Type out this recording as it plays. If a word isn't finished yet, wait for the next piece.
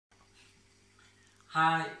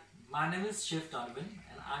Hi, my name is Chef Donovan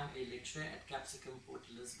and I'm a lecturer at Capsicum, Port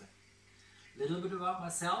Elizabeth. Little bit about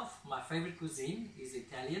myself, my favorite cuisine is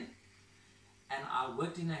Italian and I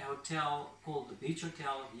worked in a hotel called the Beach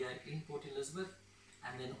Hotel here in Port Elizabeth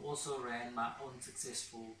and then also ran my own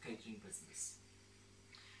successful catering business.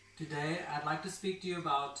 Today I'd like to speak to you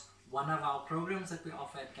about one of our programs that we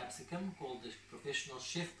offer at Capsicum called the Professional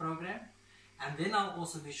Chef Program, and then I'll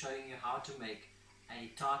also be showing you how to make a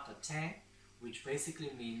Tarte Tatin, which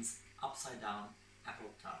basically means upside down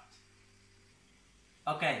apple tart.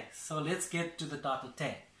 Okay, so let's get to the Tarte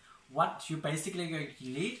Tatin. What you're basically going to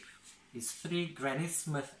need is 3 Granny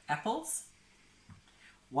Smith apples.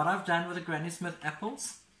 What I've done with the Granny Smith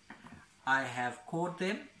apples, I have cored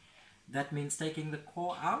them. That means taking the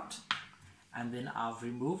core out, and then I've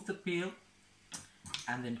removed the peel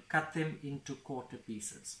and then cut them into quarter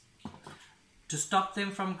pieces. To stop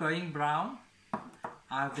them from going brown,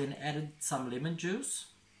 I've then added some lemon juice,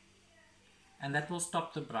 and that will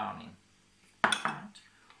stop the browning. Right.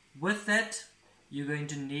 With that, you're going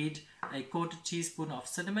to need a quarter teaspoon of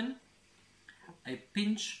cinnamon, a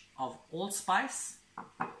pinch of allspice.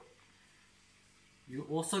 You're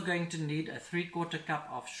also going to need a 3/4 cup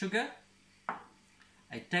of sugar,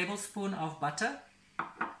 a tablespoon of butter,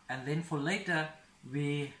 and then for later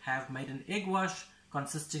we have made an egg wash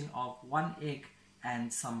consisting of 1 egg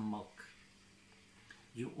and some milk.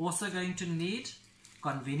 You're also going to need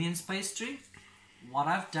convenience pastry. What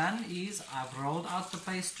I've done is I've rolled out the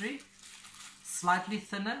pastry slightly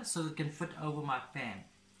thinner so it can fit over my pan.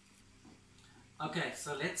 Okay,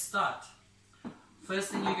 so let's start. First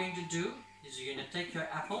thing you're going to do is you're going to take your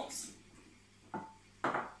apples,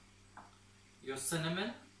 your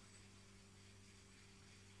cinnamon,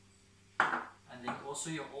 and then also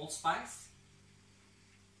your allspice,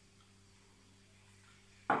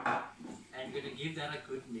 and you're going to give that a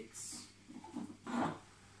good mix.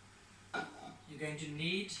 You're going to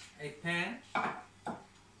need a pan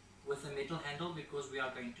with a metal handle because we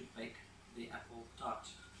are going to bake the apple tart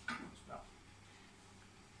as well.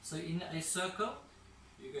 So in a circle,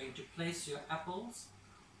 you're going to place your apples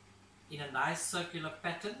in a nice circular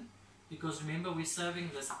pattern, because remember we're serving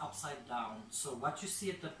this upside down. So what you see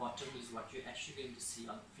at the bottom is what you're actually going to see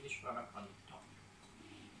on the finished product on the top.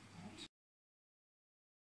 Right.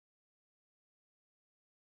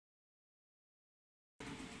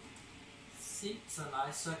 See, it's a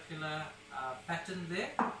nice circular pattern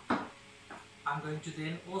there. I'm going to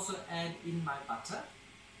then also add in my butter,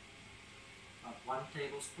 about 1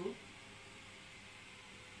 tablespoon,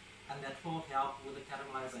 and that will help with the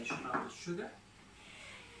caramelization of the sugar.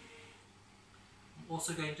 I'm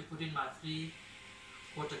also going to put in my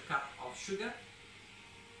 3/4 cup of sugar,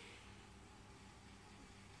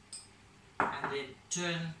 and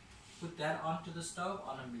then put that onto the stove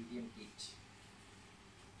on a medium heat.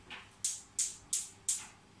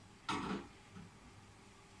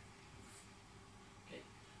 Okay,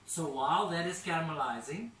 so while that is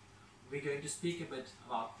caramelizing, we're going to speak a bit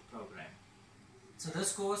about the program. So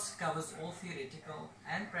this course covers all theoretical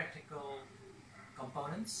and practical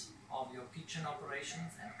components of your kitchen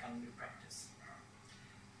operations and culinary practice.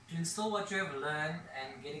 To instill what you have learned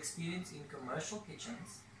and get experience in commercial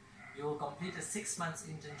kitchens, you will complete a 6 months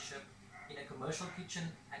internship in a commercial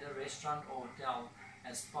kitchen at a restaurant or hotel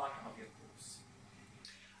as part of your course.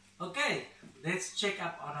 Okay, let's check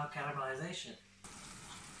up on our caramelization.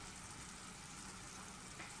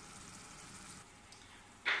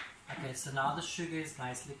 Okay, so now the sugar is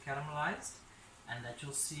nicely caramelized, and that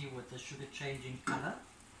you'll see with the sugar changing color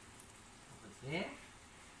over there.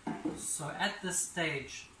 So at this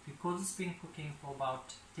stage, because it's been cooking for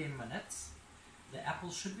about 10 minutes, the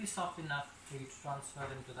apples should be soft enough for you to transfer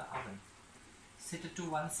them to the oven. Set it to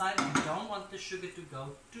one side. You don't want the sugar to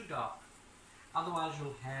go too dark, otherwise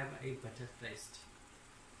you'll have a bitter taste.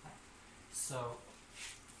 So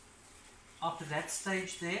after that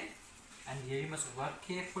stage there, and here you must work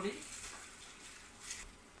carefully,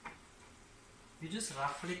 you just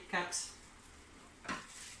roughly cut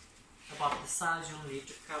about the size you'll need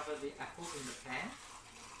to cover the apple in the pan.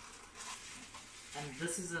 And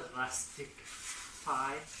this is a rustic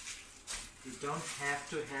pie. You don't have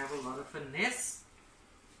to have a lot of finesse.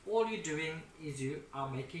 All you're doing is you are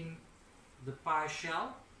making the pie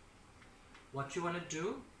shell. What you want to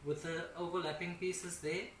do with the overlapping pieces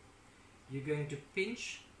there, you're going to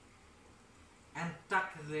pinch and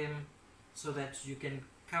tuck them so that you can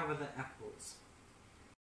cover the apples.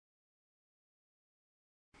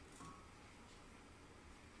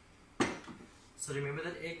 So remember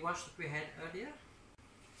that egg wash that we had earlier?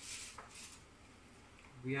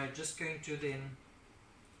 We are just going to then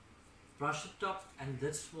brush the top, and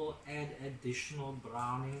this will add additional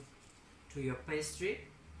browning to your pastry.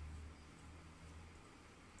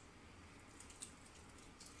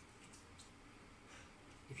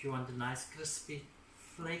 If you want a nice crispy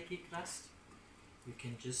flaky crust, you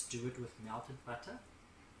can just do it with melted butter.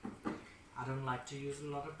 I don't like to use a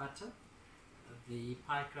lot of butter. The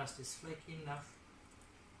pie crust is flaky enough.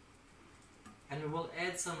 And we will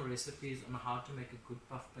add some recipes on how to make a good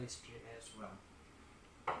puff pastry as well.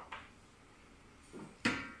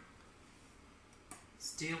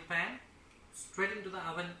 Steel pan, straight into the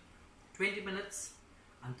oven, 20 minutes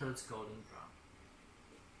until it's golden brown.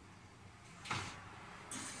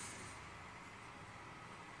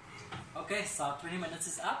 Okay, so 20 minutes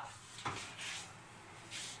is up.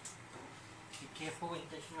 Be careful when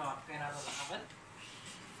taking your hot pan out of the oven.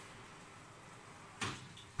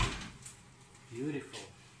 Beautiful.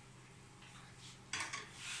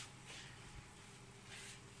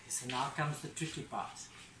 Okay, so now comes the tricky part.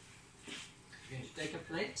 You're going to take a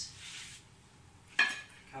plate,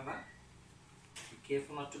 cover, be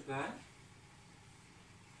careful not to burn,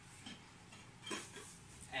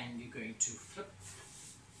 and you're going to flip,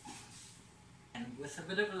 and with a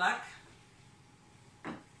bit of luck,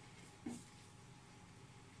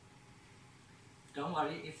 don't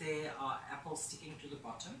worry if there are apples sticking to the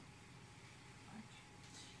bottom.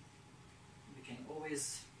 You can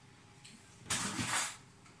always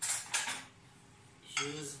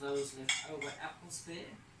use those leftover apples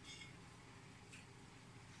there.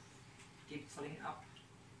 Keep filling up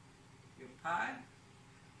your pie,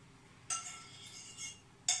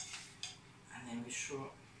 and then be sure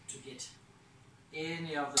to get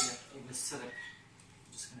any of the leftover syrup.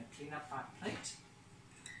 I'm just going to clean up my plate.